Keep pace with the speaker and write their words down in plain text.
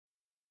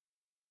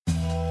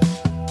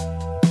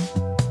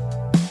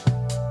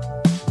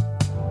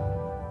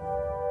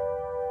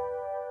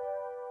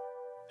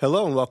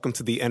Hello and welcome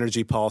to the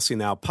Energy Policy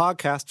Now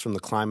podcast from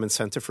the Kleinman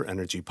Center for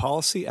Energy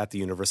Policy at the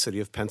University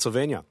of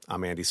Pennsylvania.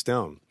 I'm Andy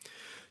Stone.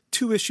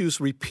 Two issues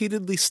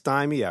repeatedly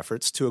stymie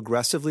efforts to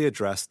aggressively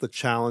address the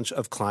challenge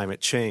of climate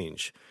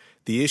change.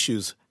 The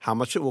issues, how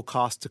much it will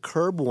cost to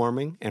curb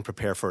warming and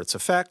prepare for its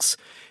effects,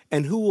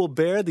 and who will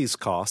bear these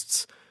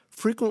costs,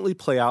 frequently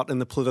play out in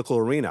the political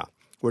arena,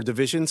 where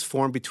divisions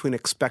form between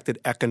expected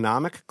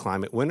economic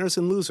climate winners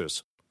and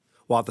losers.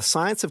 While the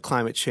science of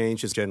climate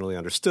change is generally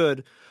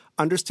understood,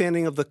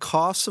 understanding of the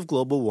costs of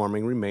global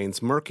warming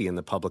remains murky in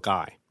the public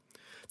eye.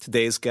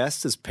 Today's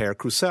guest is Per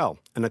Krusell,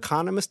 an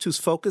economist whose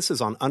focus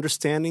is on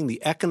understanding the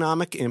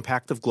economic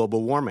impact of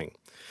global warming.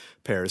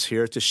 Per is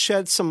here to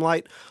shed some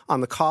light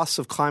on the costs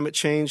of climate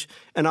change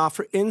and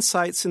offer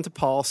insights into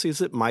policies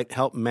that might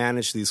help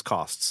manage these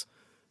costs.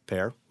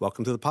 Per,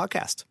 welcome to the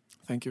podcast.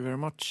 Thank you very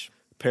much.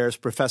 Per is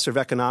professor of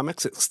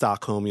economics at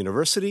Stockholm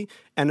University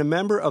and a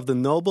member of the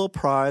Nobel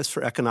Prize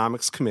for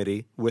Economics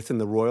Committee within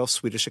the Royal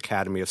Swedish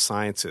Academy of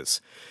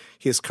Sciences.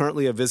 He is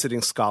currently a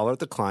visiting scholar at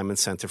the Kleinman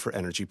Center for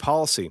Energy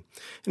Policy,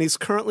 and he's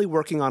currently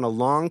working on a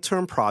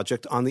long-term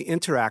project on the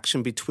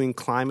interaction between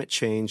climate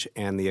change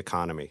and the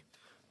economy.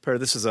 Per,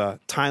 this is a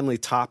timely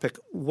topic.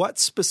 What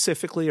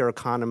specifically are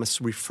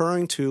economists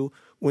referring to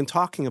when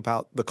talking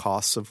about the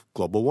costs of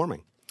global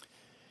warming?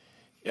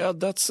 Yeah,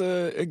 that's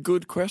a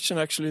good question.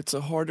 Actually, it's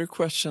a harder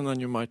question than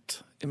you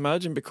might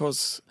imagine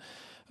because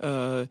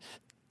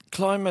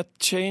climate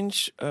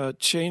change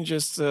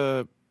changes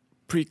the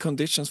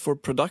preconditions for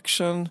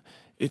production.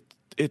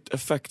 It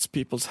affects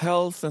people's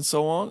health and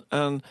so on.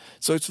 And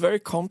so it's very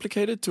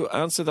complicated to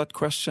answer that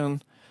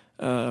question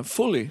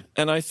fully.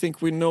 And I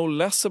think we know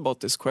less about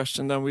this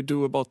question than we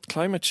do about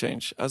climate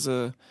change as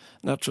a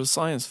natural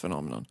science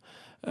phenomenon.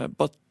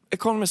 But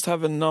economists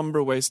have a number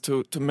of ways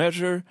to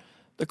measure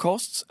the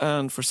costs,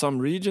 and for some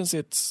regions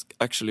it's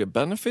actually a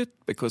benefit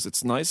because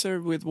it's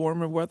nicer with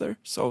warmer weather.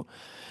 So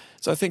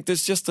I think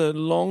there's just a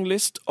long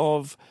list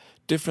of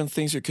different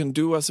things you can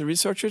do as a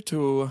researcher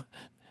to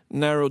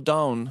narrow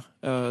down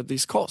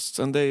these costs,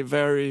 and they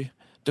vary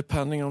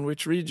depending on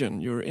which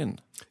region you're in.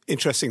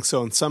 Interesting.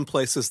 So in some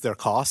places they're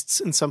costs,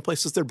 in some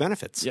places they're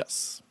benefits.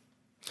 Yes.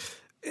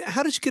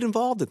 How did you get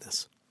involved in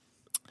this?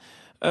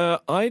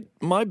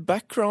 My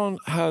background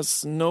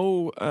has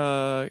no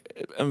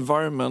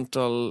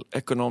environmental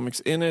economics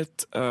in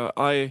it.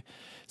 I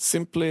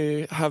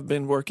simply have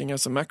been working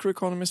as a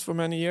macroeconomist for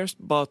many years,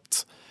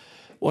 but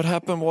what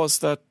happened was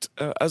that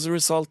as a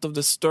result of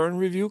the Stern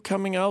Review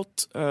coming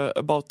out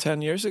about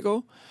 10 years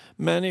ago,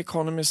 many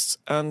economists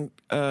and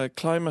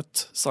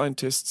climate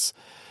scientists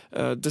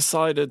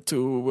decided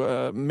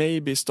to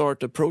maybe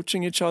start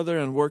approaching each other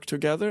and work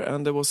together,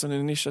 and there was an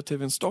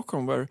initiative in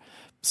Stockholm where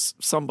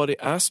somebody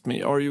asked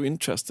me, "Are you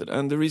interested?"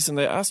 And the reason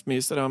they asked me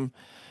is that I'm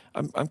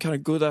kind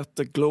of good at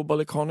the global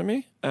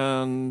economy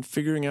and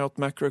figuring out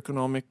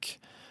macroeconomic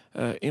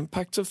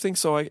impacts of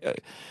things. So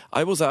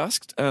I was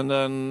asked, and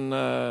then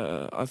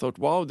I thought,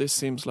 wow, this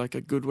seems like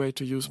a good way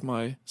to use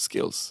my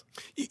skills.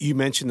 You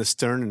mentioned the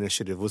Stern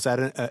Initiative. Was that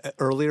an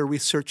earlier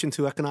research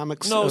into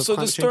economics? No, so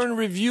the Stern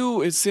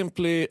Review is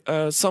simply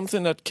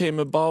something that came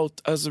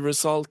about as a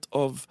result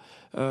of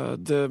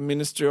the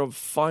Ministry of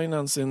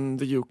Finance in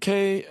the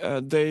UK.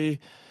 They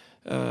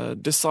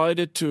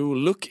decided to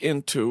look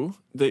into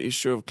the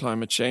issue of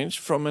climate change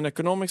from an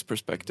economics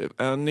perspective.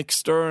 And Nick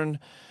Stern,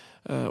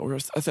 or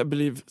I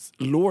believe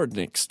Lord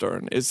Nick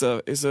Stern, is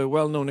a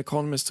well-known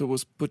economist who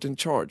was put in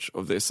charge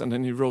of this. And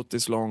then he wrote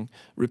this long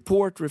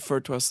report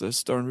referred to as the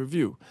Stern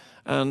Review.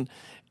 And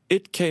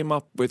it came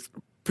up with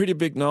pretty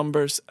big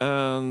numbers,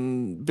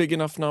 and big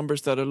enough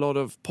numbers that a lot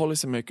of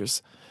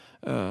policymakers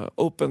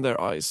opened their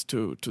eyes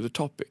to the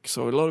topic.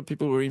 So a lot of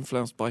people were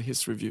influenced by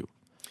his review.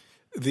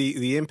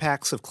 The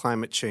impacts of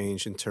climate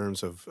change in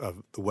terms of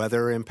the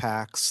weather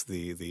impacts,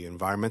 the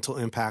environmental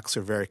impacts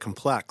are very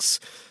complex,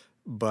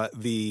 but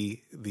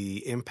the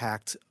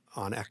impact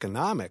on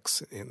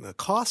economics and the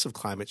costs of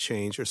climate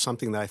change are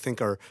something that I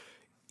think are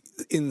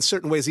in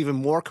certain ways even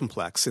more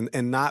complex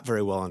and not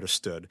very well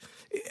understood.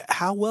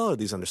 How well are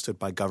these understood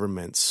by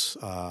governments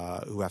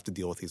who have to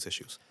deal with these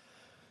issues?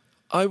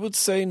 I would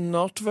say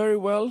not very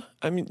well.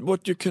 I mean,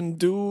 what you can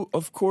do,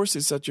 of course,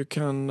 is that you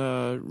can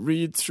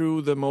read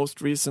through the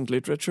most recent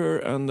literature,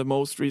 and the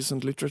most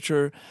recent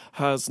literature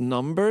has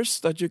numbers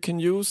that you can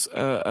use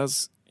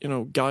as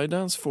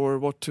guidance for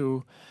what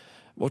to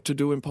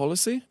do in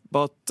policy.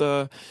 But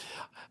to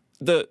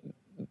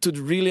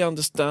really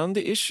understand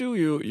the issue,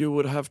 you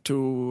would have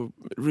to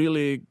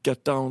really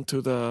get down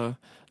to the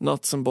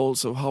nuts and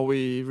bolts of how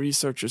we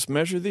researchers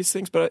measure these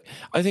things. But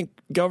I think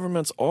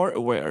governments are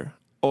aware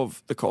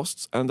of the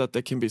costs and that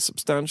they can be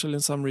substantial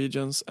in some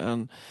regions,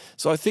 and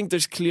so I think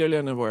there's clearly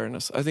an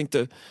awareness. I think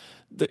the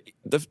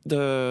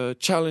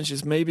challenge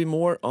is maybe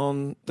more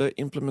on the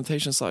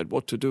implementation side,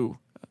 what to do.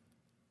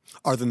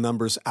 Are the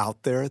numbers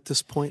out there at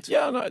this point?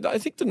 Yeah, no, I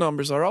think the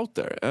numbers are out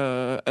there,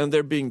 and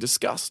they're being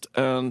discussed,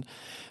 and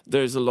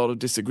there's a lot of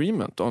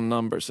disagreement on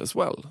numbers as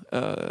well.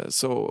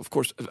 So, of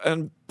course,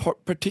 and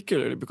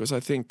particularly because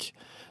I think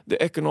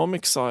the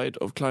economic side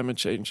of climate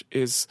change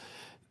is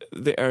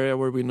the area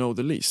where we know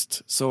the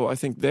least. So I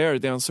think there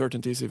the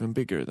uncertainty is even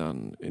bigger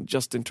than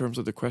just in terms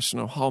of the question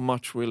of how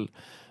much will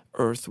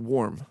Earth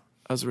warm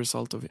as a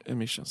result of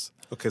emissions.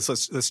 Okay, so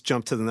let's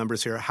jump to the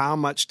numbers here. How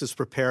much does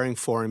preparing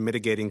for and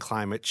mitigating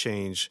climate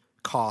change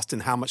cost,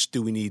 and how much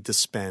do we need to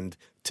spend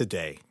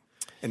today?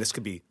 And this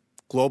could be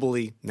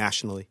globally,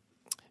 nationally.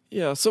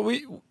 Yeah, so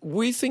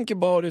we think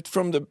about it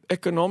from the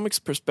economics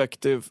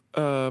perspective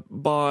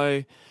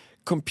by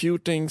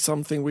computing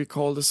something we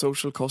call the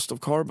social cost of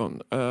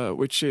carbon,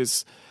 which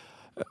is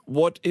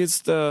what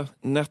is the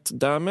net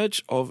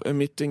damage of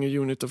emitting a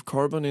unit of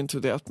carbon into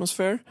the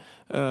atmosphere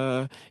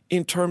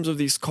in terms of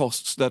these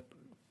costs that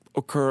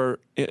occur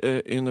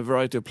in a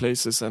variety of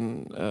places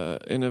and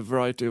in a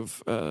variety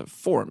of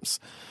forms.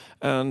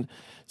 And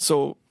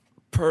so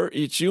per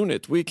each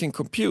unit, we can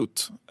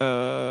compute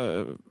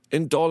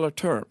in dollar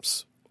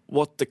terms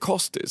what the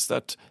cost is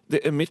that the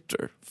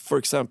emitter, for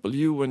example,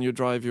 you when you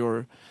drive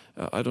your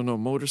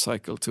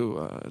motorcycle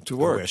to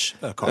work. I wish.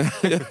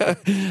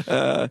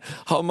 Car.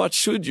 How much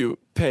should you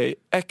pay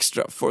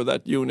extra for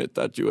that unit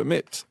that you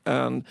emit?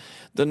 And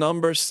the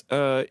numbers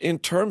in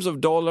terms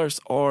of dollars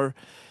are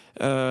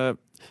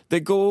they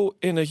go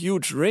in a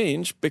huge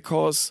range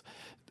because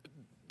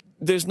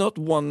there's not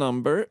one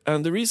number,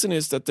 and the reason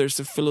is that there's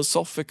a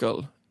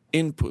philosophical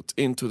input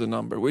into the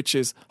number, which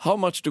is how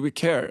much do we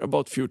care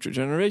about future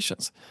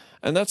generations?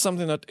 And that's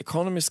something that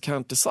economists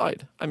can't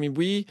decide. I mean,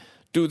 we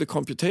do the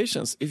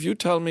computations. If you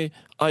tell me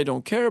I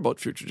don't care about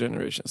future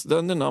generations,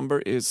 then the number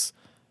is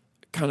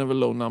kind of a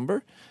low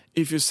number.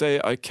 If you say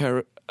I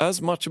care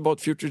as much about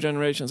future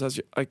generations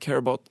as I care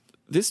about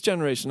this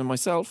generation and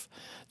myself,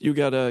 you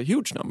get a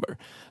huge number.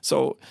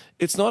 So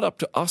it's not up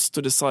to us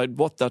to decide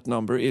what that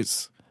number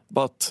is.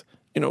 But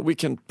we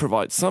can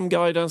provide some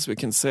guidance. We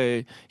can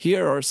say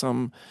here are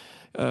some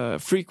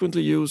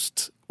frequently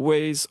used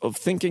ways of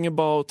thinking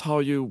about how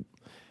you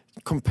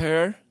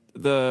compare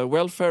the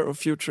welfare of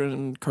future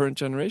and current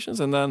generations,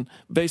 and then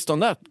based on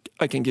that,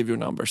 I can give you a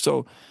number.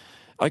 So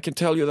I can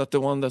tell you that the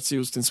one that's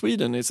used in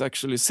Sweden is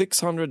actually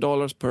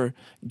 $600 per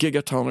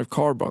gigaton of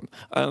carbon,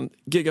 and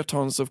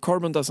gigatons of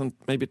carbon doesn't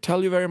maybe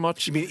tell you very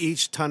much. You mean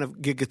each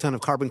gigaton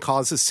of carbon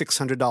causes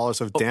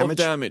 $600 of damage? Of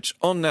damage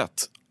on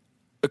net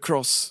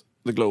across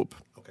the globe.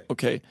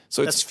 Okay,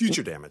 so that's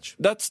future damage.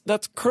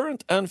 That's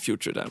current and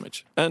future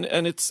damage, and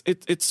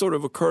it's sort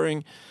of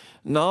occurring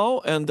now.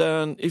 And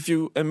then if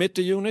you emit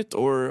a unit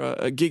or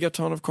a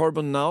gigaton of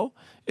carbon now,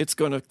 it's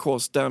going to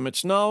cause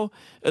damage now.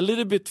 A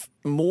little bit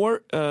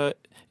more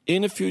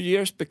in a few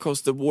years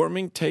because the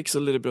warming takes a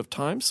little bit of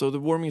time. So the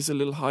warming is a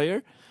little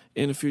higher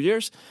in a few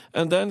years,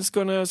 and then it's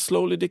going to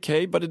slowly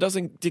decay. But it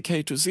doesn't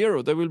decay to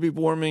zero. There will be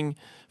warming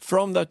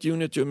from that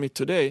unit you emit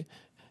today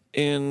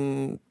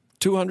in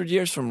 200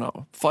 years from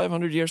now,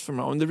 500 years from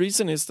now. And the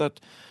reason is that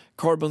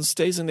carbon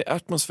stays in the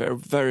atmosphere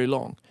very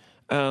long.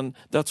 And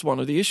that's one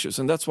of the issues.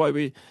 And that's why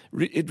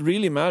it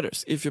really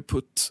matters if you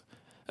put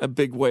a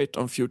big weight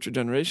on future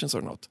generations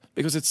or not,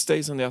 because it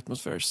stays in the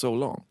atmosphere so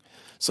long.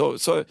 So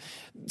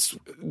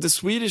the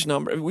Swedish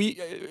number,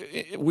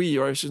 the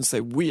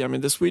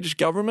Swedish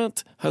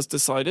government has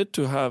decided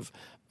to have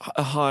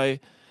a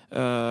high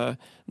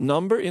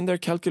number in their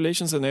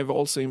calculations, and they've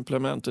also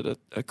implemented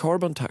a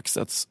carbon tax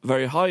that's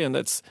very high and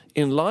that's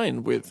in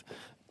line with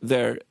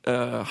their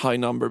high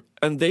number,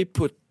 and they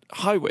put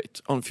high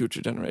weight on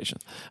future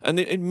generations. And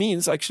it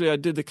means, actually I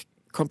did the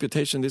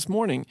computation this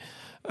morning,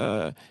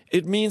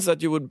 it means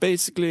that you would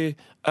basically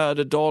add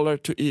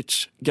 $1 to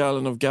each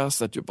gallon of gas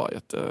that you buy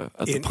at the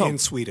pump. In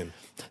Sweden?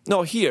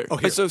 No, here. Oh,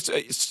 here. So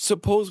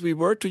suppose we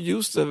were to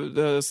use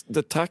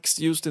the tax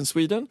used in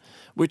Sweden,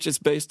 which is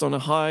based on a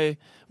high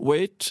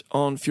weight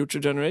on future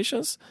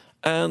generations,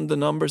 and the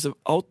numbers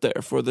out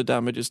there for the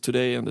damages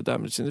today and the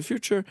damage in the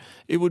future,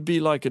 it would be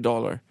like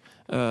 $1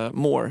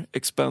 more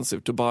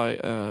expensive to buy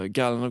a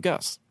gallon of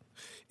gas.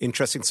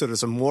 Interesting. So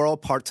there's a moral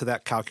part to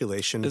that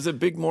calculation. There's a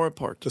big moral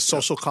part. The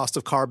social cost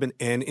of carbon.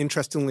 And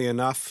interestingly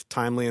enough,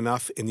 timely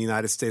enough, in the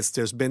United States,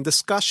 there's been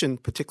discussion,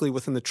 particularly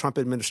within the Trump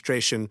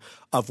administration,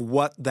 of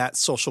what that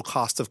social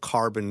cost of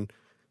carbon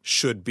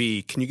should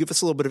be. Can you give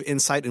us a little bit of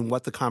insight in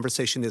what the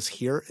conversation is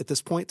here at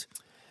this point?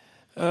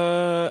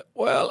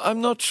 Well, I'm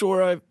not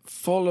sure I've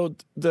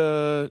followed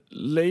the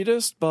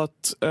latest,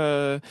 but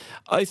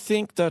I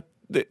think that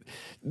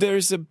there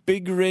is a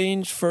big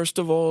range, first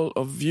of all,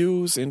 of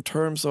views in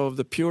terms of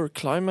the pure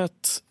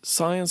climate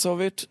science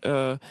of it.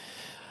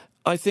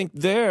 I think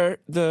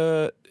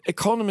the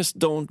economists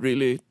don't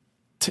really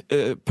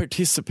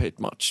participate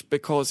much,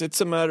 because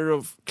it's a matter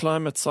of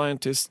climate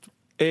scientist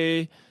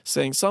A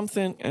saying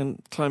something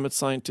and climate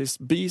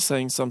scientist B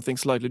saying something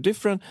slightly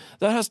different.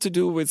 That has to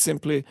do with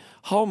simply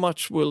how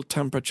much will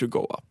temperature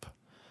go up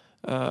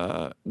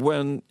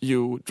when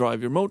you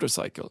drive your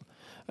motorcycle.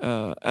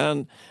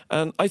 And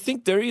I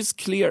think there is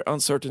clear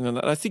uncertainty in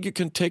that. I think you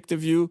can take the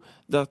view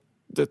that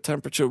the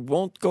temperature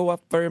won't go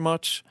up very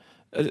much.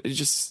 It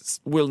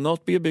just will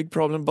not be a big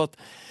problem. But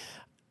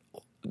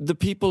the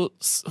people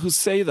who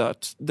say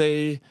that,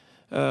 they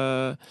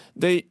are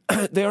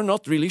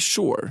not really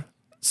sure.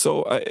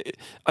 So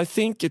I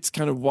think it's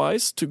kind of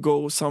wise to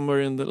go somewhere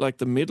in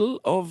the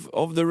middle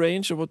of the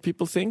range of what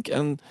people think,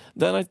 and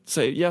then I'd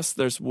say yes,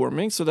 there's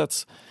warming. So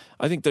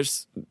I think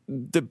there's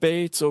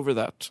debates over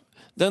that.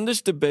 Then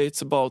there's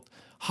debates about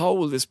how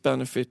will this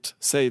benefit,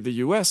 say, the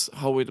US,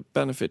 how will it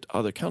benefit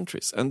other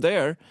countries, and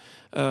there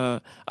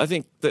I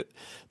think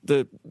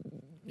that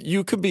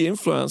you could be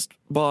influenced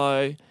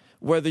by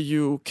whether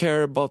you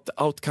care about the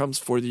outcomes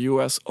for the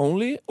US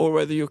only or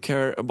whether you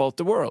care about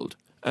the world.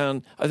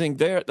 And I think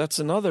that's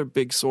another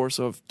big source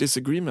of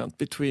disagreement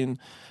between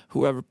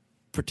whoever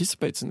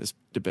participates in this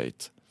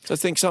debate. So I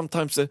think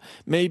sometimes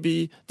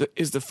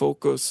is the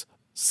focus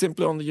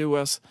simply on the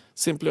US,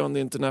 simply on the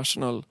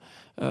international.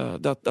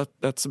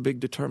 That's a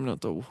big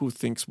determinant of who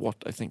thinks what,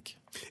 I think.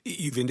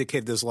 You've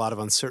indicated there's a lot of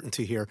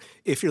uncertainty here.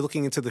 If you're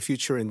looking into the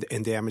future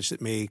and damage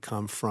that may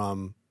come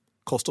from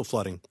coastal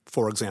flooding,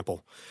 for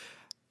example,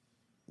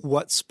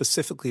 what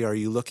specifically are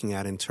you looking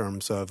at in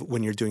terms of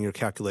when you're doing your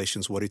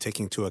calculations? What are you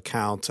taking into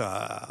account?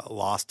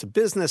 Loss to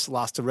business,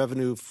 loss to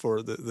revenue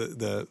for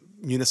the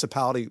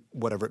municipality,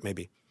 whatever it may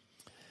be?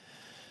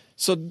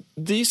 So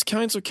these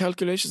kinds of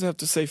calculations I have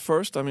to say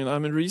first. I mean,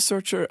 I'm a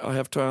researcher. I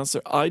have to answer.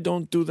 I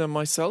don't do them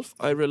myself.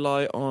 I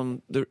rely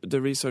on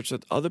the research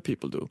that other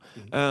people do.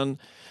 Mm-hmm. And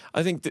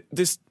I think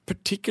this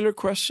particular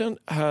question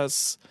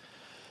has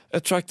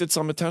attracted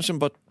some attention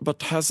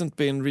but hasn't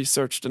been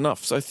researched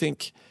enough. So I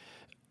think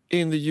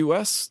in the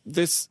US,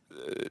 this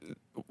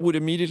would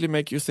immediately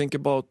make you think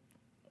about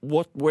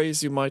what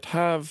ways you might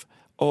have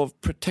of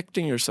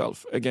protecting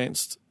yourself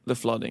against the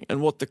flooding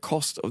and what the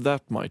cost of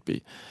that might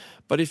be.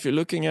 But if you're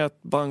looking at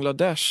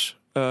Bangladesh,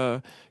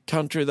 a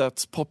country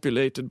that's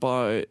populated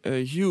by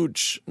a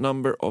huge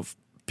number of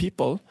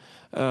people,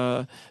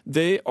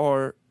 they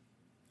are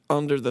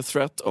under the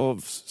threat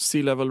of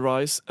sea level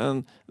rise,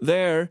 and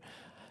there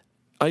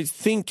I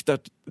think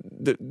that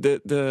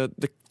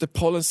the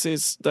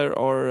policies that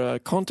are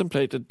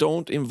contemplated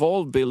don't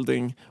involve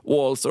building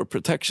walls or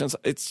protections.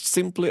 It's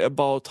simply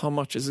about how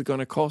much is it going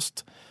to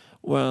cost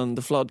when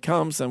the flood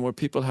comes and where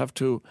people have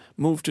to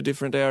move to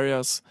different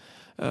areas.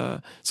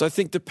 So I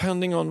think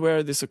depending on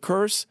where this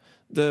occurs,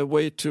 the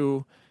way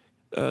to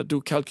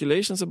do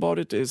calculations about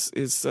it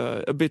is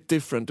a bit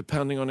different,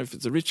 depending on if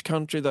it's a rich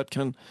country that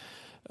can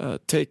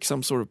take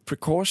some sort of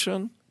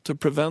precaution to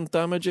prevent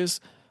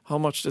damages. How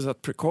much does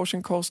that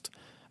precaution cost?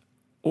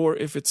 Or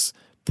if it's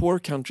poor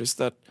countries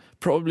that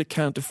probably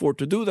can't afford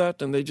to do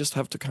that, and they just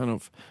have to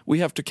we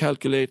have to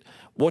calculate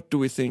what do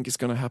we think is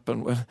going to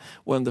happen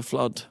when the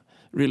flood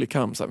really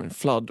comes. I mean,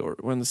 flood or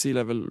when the sea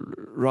level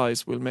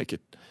rise will make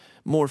it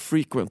more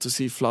frequent to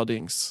see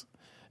floodings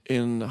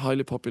in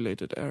highly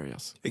populated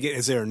areas. Again,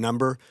 is there a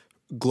number,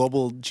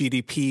 global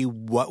GDP,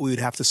 what we would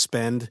have to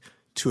spend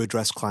to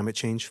address climate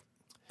change?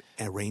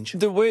 A range?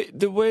 The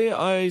way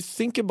I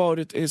think about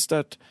it is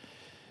that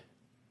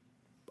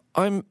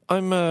I'm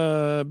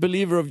a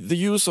believer of the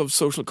use of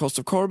social cost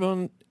of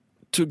carbon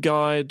to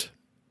guide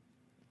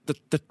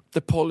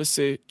the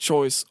policy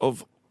choice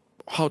of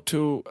how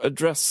to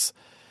address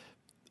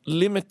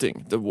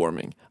limiting the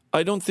warming.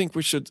 I don't think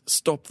we should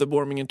stop the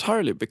warming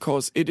entirely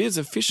because it is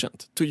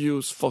efficient to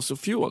use fossil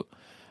fuel.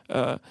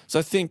 So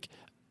I think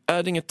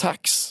adding a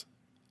tax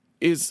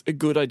is a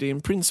good idea in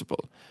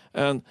principle.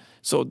 And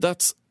so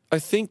that's, I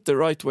think, the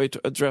right way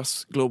to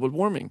address global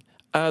warming.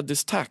 Add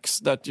this tax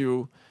that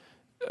you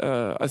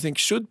I think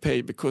should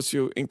pay because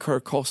you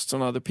incur costs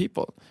on other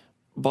people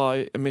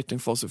by emitting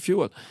fossil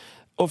fuel.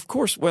 Of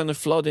course, when a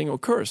flooding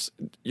occurs,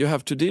 you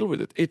have to deal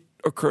with it. It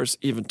occurs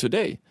even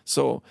today.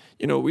 So,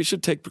 we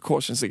should take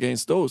precautions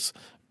against those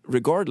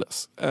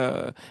regardless.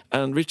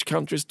 And rich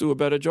countries do a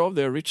better job.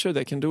 They're richer,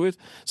 they can do it.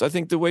 So I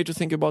think the way to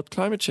think about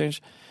climate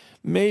change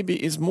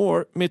maybe is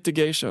more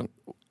mitigation.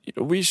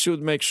 We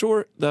should make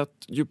sure that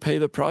you pay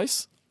the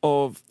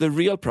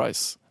real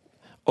price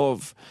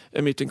of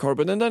emitting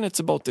carbon. And then it's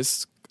about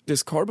this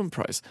carbon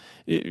price.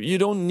 You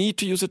don't need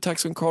to use a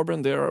tax on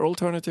carbon. There are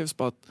alternatives,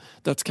 but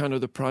that's kind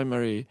of the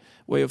primary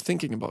way of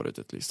thinking about it,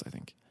 at least, I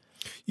think.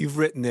 You've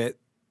written that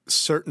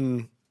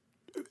certain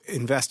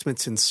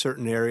investments in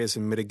certain areas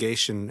in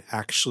mitigation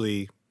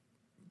actually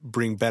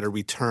bring better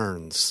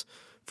returns.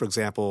 For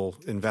example,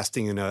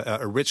 investing in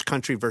a rich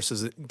country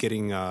versus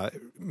getting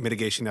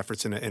mitigation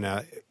efforts in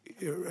an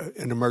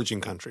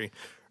emerging country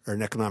or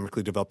an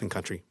economically developing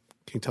country.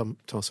 Can you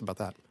tell us about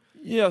that?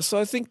 Yeah, so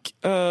I think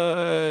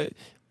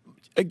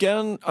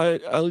again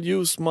I'll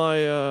use my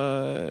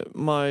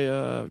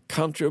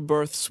country of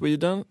birth,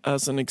 Sweden,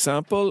 as an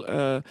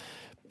example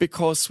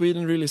because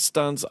Sweden really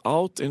stands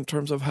out in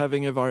terms of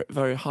having a very,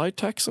 very high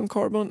tax on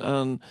carbon,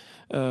 and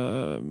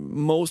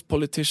most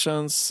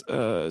politicians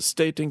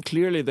stating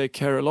clearly they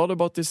care a lot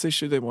about this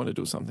issue. They want to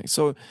do something.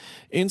 So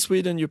in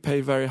Sweden, you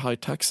pay very high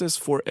taxes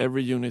for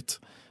every unit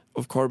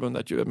of carbon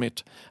that you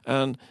emit,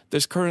 and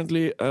there's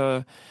currently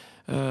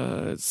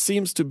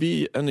seems to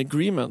be an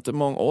agreement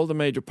among all the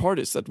major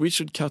parties that we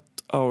should cut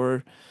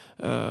our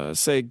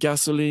say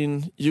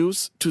gasoline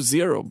use to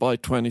zero by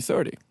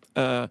 2030.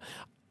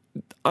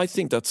 I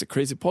think that's a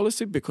crazy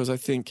policy because I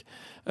think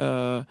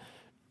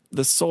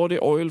The Saudi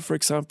oil, for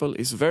example,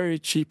 is very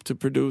cheap to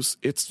produce.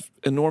 It's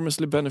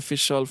enormously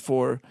beneficial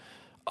for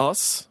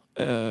us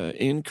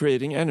in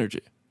creating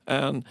energy,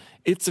 and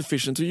it's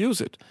efficient to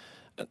use it.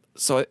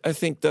 So I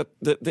think that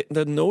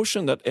the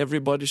notion that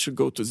everybody should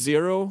go to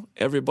zero,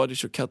 everybody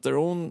should cut their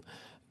own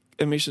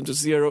emission to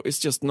zero is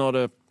just not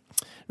a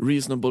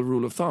reasonable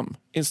rule of thumb.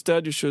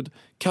 Instead, you should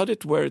cut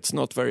it where it's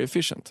not very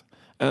efficient.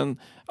 And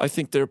I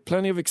think there are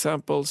plenty of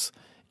examples,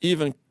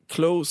 even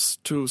close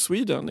to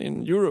Sweden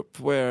in Europe,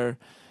 where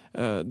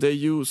they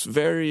use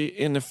very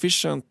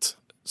inefficient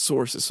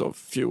sources of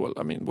fuel.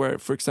 I mean, where,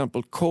 for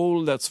example,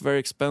 coal that's very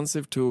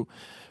expensive to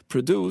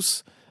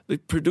produce,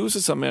 it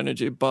produces some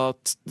energy,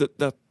 but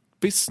that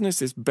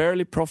business is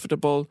barely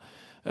profitable.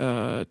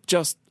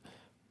 Just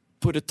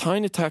put a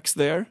tiny tax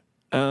there,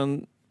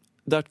 and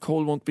that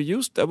coal won't be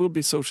used. That will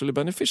be socially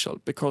beneficial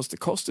because the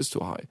cost is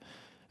too high.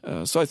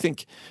 So I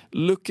think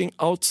looking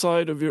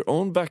outside of your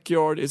own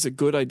backyard is a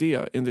good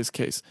idea in this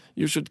case.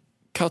 You should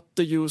cut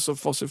the use of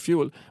fossil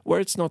fuel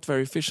where it's not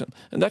very efficient.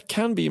 And that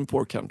can be in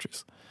poor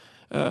countries.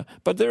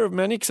 But there are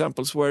many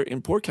examples where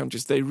in poor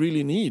countries they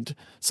really need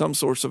some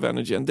source of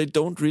energy and they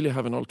don't really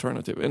have an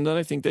alternative. And then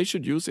I think they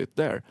should use it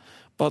there.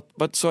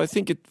 But so I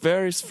think it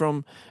varies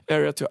from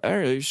area to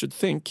area. You should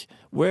think,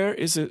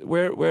 where's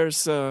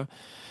the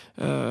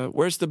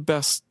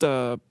best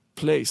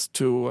place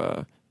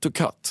to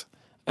cut?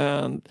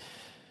 And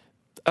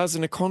as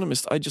an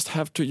economist, I just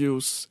have to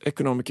use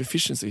economic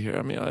efficiency here.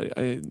 I mean,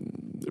 I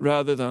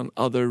rather than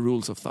other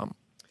rules of thumb.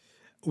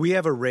 We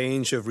have a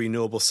range of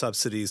renewable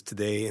subsidies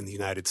today in the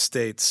United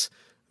States,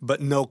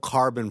 but no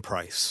carbon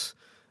price.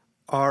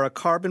 Are a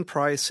carbon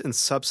price and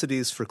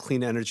subsidies for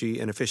clean energy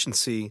and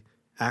efficiency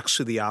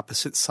actually the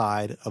opposite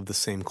side of the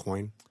same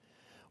coin?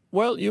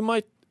 Well, you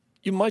might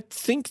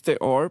think they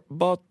are,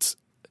 but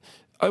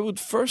I would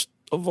first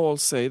of all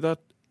say that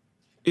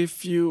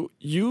if you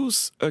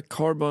use a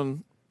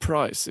carbon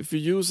price, if you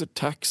use a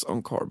tax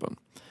on carbon,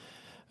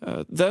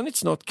 then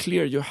it's not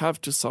clear you have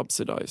to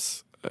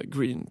subsidize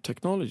green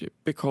technology,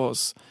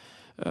 because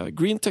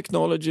green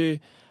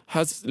technology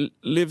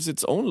lives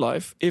its own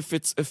life. If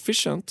it's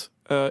efficient,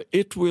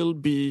 it will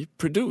be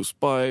produced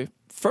by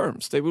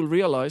firms. They will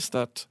realize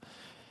that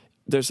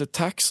there's a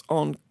tax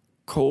on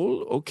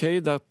coal, okay,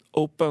 that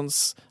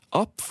opens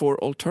up for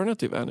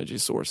alternative energy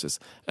sources,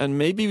 and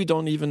maybe we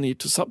don't even need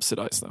to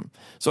subsidize them.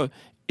 So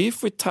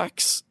if we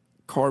tax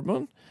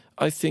carbon,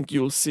 I think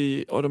you'll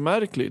see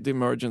automatically the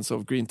emergence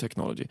of green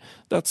technology.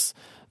 That's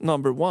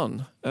number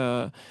one.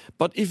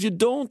 But if you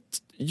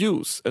don't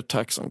use a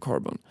tax on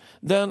carbon,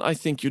 then I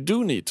think you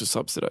do need to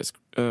subsidize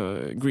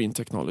green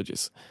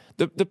technologies.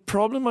 The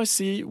problem I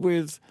see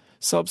with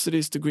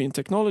subsidies to green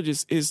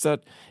technologies is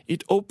that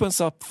it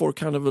opens up for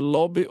kind of a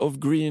lobby of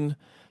green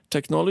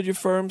technology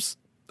firms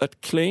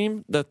that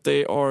claim that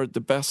they are the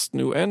best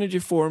new energy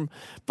form,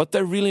 but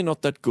they're really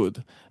not that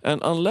good.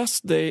 And unless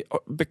they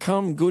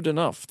become good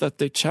enough that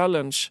they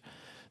challenge,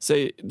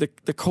 say,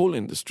 the coal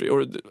industry,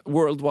 or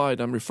worldwide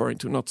I'm referring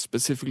to, not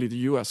specifically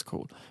the US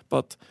coal,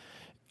 but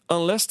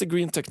unless the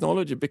green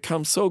technology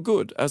becomes so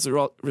good as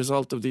a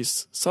result of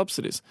these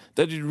subsidies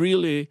that it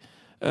really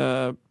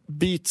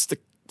beats the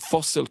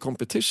fossil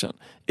competition,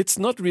 it's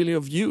not really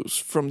of use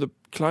from the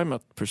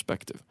climate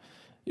perspective.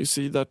 You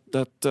see that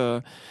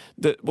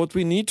what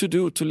we need to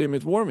do to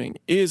limit warming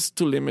is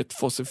to limit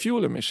fossil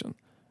fuel emission.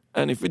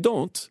 And if we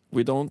don't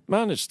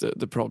manage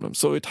the problem.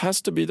 So it has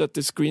to be that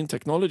these green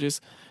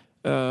technologies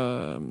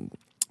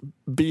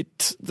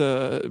beat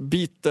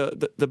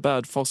the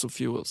bad fossil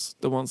fuels,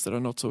 the ones that are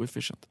not so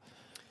efficient.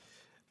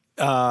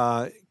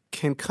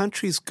 Can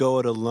countries go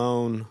it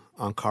alone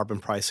on carbon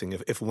pricing?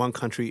 If one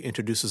country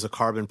introduces a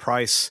carbon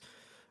price,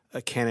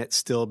 can it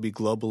still be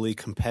globally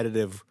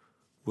competitive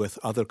with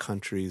other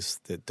countries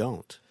that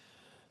don't?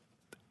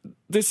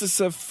 This is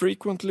a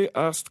frequently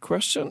asked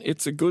question.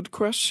 It's a good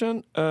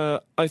question.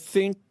 I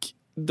think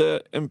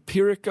the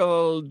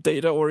empirical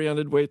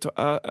data-oriented way to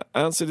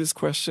answer this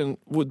question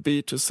would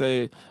be to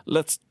say,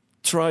 let's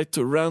try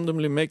to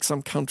randomly make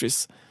some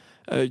countries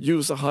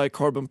use a high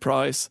carbon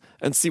price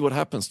and see what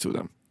happens to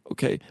them.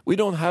 Okay, we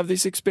don't have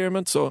this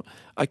experiment, so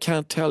I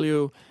can't tell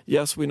you,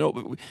 yes, we know.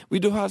 But we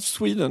do have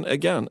Sweden,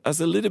 again, as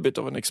a little bit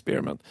of an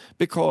experiment,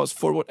 because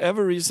for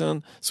whatever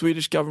reason,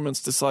 Swedish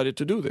governments decided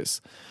to do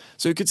this.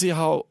 So you could see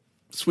how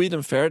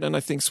Sweden fared, and I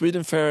think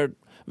Sweden fared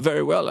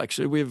very well,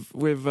 actually. We've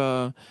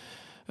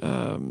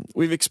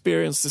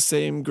experienced the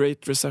same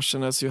great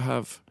recession as you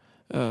have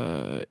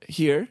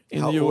here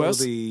in the US. How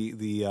old are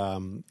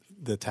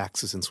the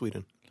taxes in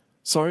Sweden?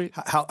 Sorry?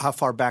 How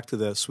far back do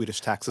the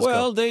Swedish taxes go?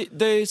 Well,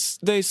 they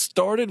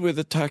started with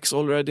the tax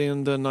already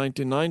in the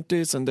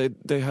 1990s, and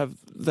they have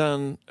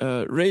then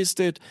raised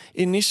it.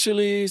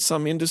 Initially,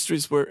 some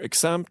industries were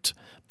exempt,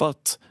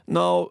 but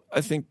now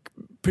I think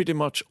pretty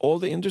much all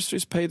the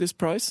industries pay this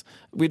price.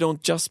 We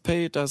don't just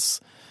pay it at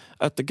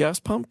the gas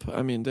pump.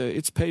 I mean,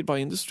 it's paid by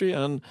industry,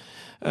 and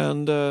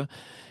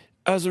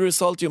as a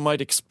result, you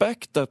might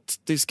expect that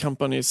these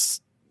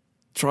companies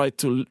try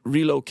to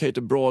relocate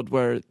abroad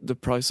where the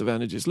price of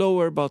energy is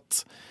lower,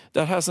 but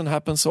that hasn't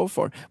happened so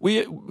far.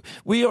 We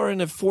are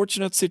in a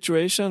fortunate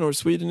situation, or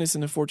Sweden is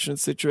in a fortunate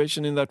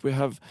situation, in that we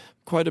have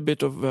quite a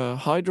bit of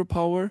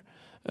hydropower,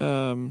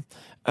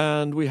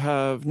 and we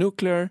have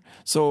nuclear,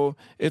 so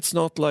it's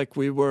not like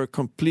we were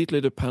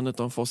completely dependent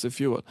on fossil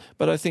fuel.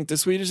 But I think the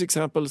Swedish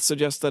example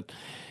suggests that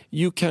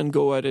you can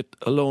go at it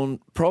alone,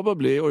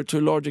 probably, or to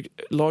a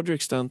larger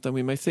extent than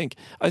we may think.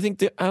 I think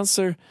the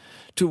answer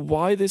to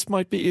why this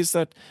might be is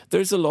that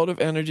there's a lot of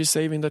energy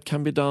saving that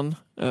can be done,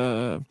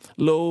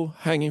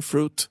 low-hanging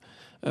fruit.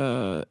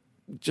 It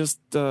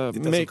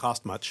doesn't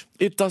cost much.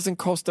 It doesn't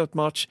cost that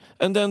much.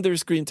 And then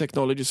there's green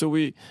technology. So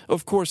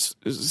of course,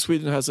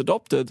 Sweden has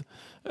adopted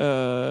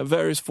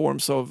various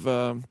forms of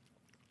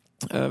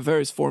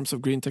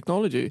green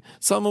technology,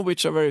 some of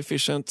which are very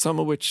efficient, some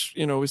of which,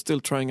 we're still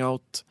trying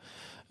out.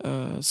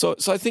 So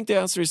I think the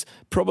answer is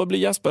probably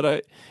yes, but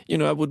I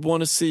would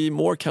want to see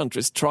more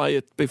countries try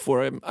it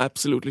before I'm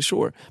absolutely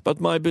sure. But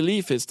my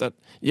belief is that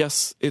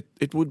yes,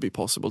 it would be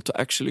possible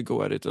to actually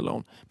go at it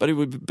alone. But it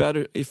would be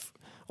better if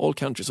all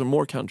countries or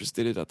more countries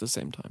did it at the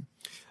same time.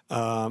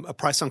 A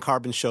price on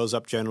carbon shows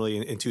up generally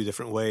in two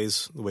different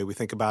ways. The way we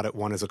think about it,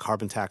 one is a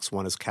carbon tax,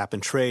 one is cap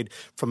and trade.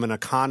 From an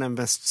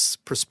economist's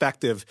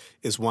perspective,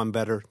 is one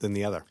better than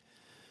the other?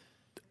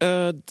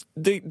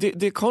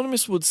 The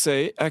economists would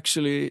say,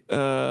 actually,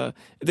 the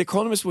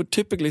economists would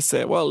typically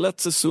say, well,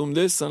 let's assume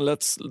this and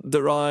let's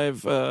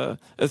derive a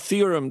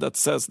theorem that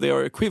says they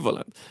are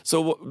equivalent.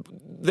 So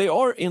they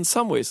are in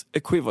some ways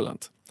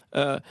equivalent.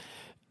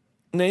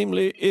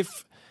 Namely,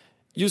 if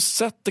you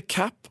set the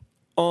cap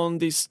on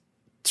this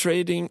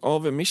trading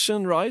of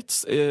emission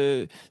rights,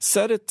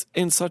 set it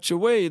in such a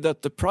way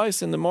that the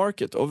price in the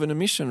market of an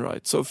emission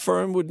right, so a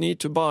firm would need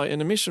to buy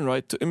an emission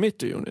right to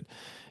emit a unit.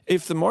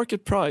 If the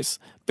market price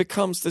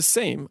becomes the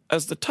same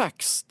as the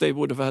tax they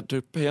would have had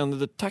to pay under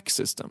the tax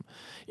system,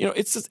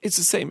 it's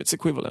the same, it's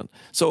equivalent.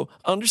 So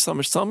under some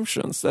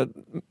assumptions that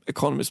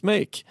economists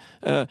make,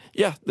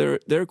 they're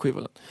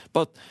equivalent.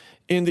 But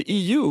in the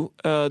EU,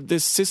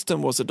 this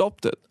system was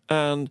adopted,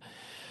 and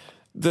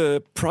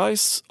the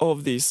price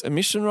of these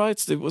emission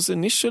rights, it was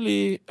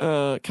initially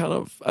kind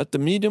of at the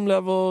medium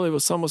level. It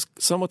was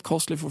somewhat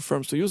costly for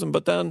firms to use them.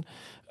 But then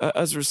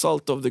as a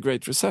result of the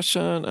Great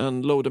Recession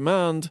and low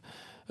demand,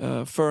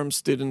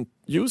 firms didn't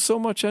use so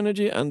much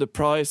energy, and the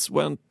price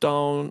went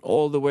down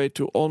all the way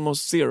to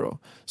almost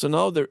zero. So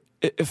now there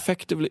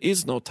effectively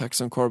is no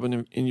tax on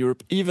carbon in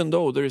Europe, even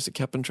though there is a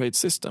cap and trade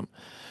system.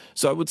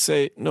 So I would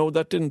say, no,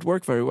 that didn't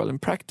work very well in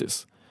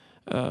practice.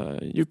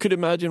 You could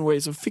imagine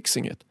ways of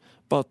fixing it,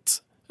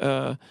 but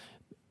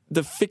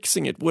the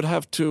fixing it would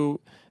have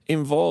to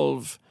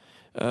involve,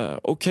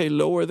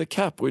 lower the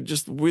cap. We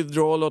just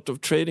withdraw a lot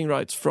of trading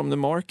rights from the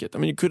market. I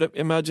mean, you could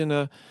imagine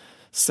a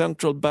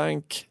central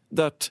bank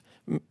that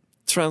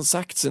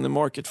transacts in the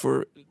market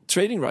for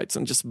trading rights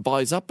and just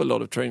buys up a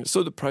lot of trading,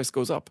 so the price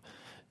goes up,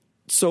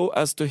 so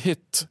as to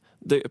hit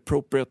the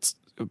appropriate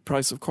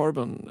price of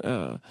carbon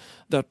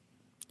that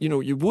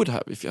you would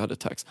have if you had a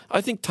tax. I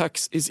think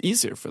tax is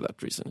easier for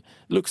that reason.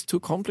 It looks too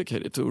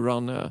complicated to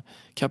run a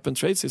cap and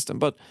trade system.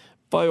 But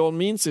by all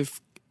means, if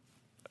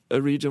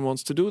a region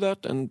wants to do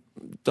that and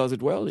does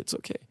it well, it's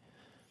okay.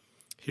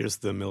 Here's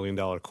the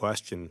million-dollar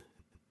question.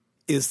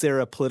 Is there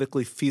a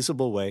politically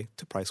feasible way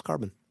to price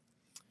carbon?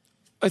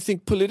 I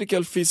think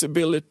political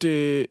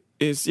feasibility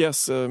is,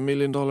 yes, a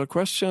million-dollar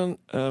question.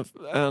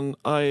 And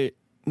I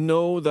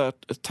know that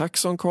a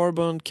tax on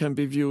carbon can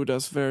be viewed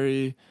as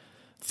very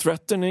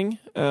threatening.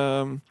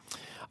 I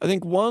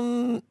think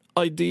one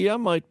idea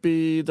might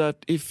be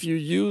that if you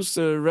use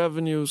the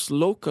revenues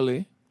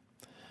locally,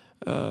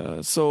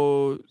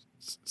 so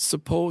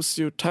suppose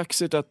you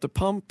tax it at the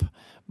pump,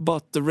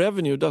 but the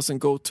revenue doesn't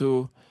go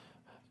to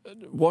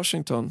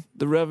Washington,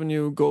 the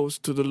revenue goes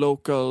to the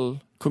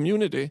local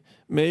community,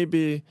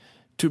 maybe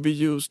to be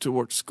used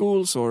towards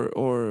schools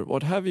or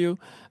what have you,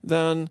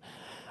 then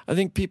I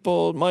think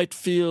people might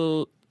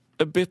feel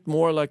a bit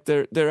more like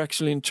they're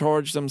actually in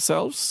charge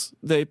themselves.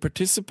 They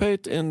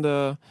participate in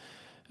the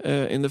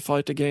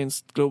fight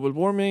against global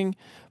warming,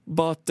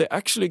 but they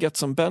actually get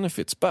some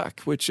benefits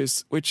back, which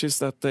is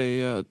that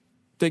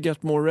they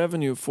get more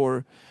revenue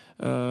for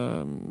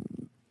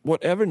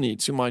whatever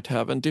needs you might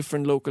have, and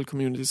different local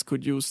communities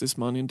could use this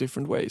money in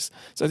different ways.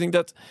 So I think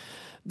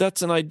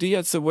that's an idea.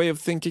 It's a way of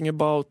thinking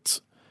about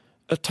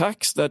a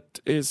tax that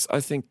is, I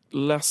think,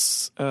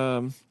 less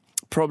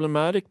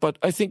problematic, but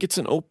I think it's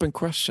an open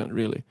question,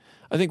 really.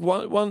 I think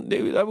one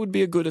that would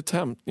be a good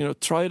attempt.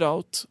 Try it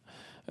out.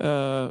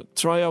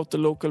 Try out the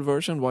local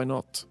version. Why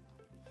not?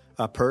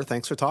 Per,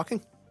 thanks for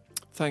talking.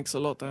 Thanks a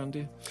lot,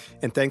 Andy.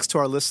 And thanks to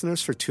our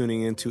listeners for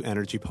tuning in to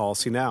Energy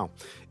Policy Now.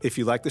 If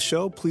you like the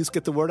show, please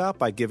get the word out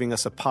by giving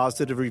us a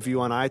positive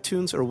review on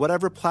iTunes or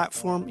whatever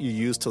platform you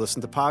use to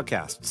listen to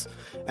podcasts.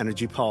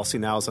 Energy Policy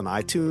Now is on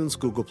iTunes,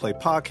 Google Play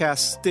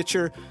Podcasts,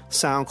 Stitcher,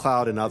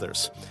 SoundCloud, and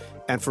others.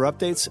 And for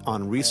updates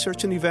on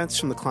research and events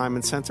from the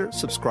Kleinman Center,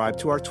 subscribe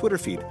to our Twitter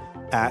feed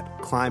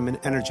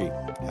 @KleinmanEnergy.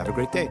 Have a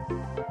great day.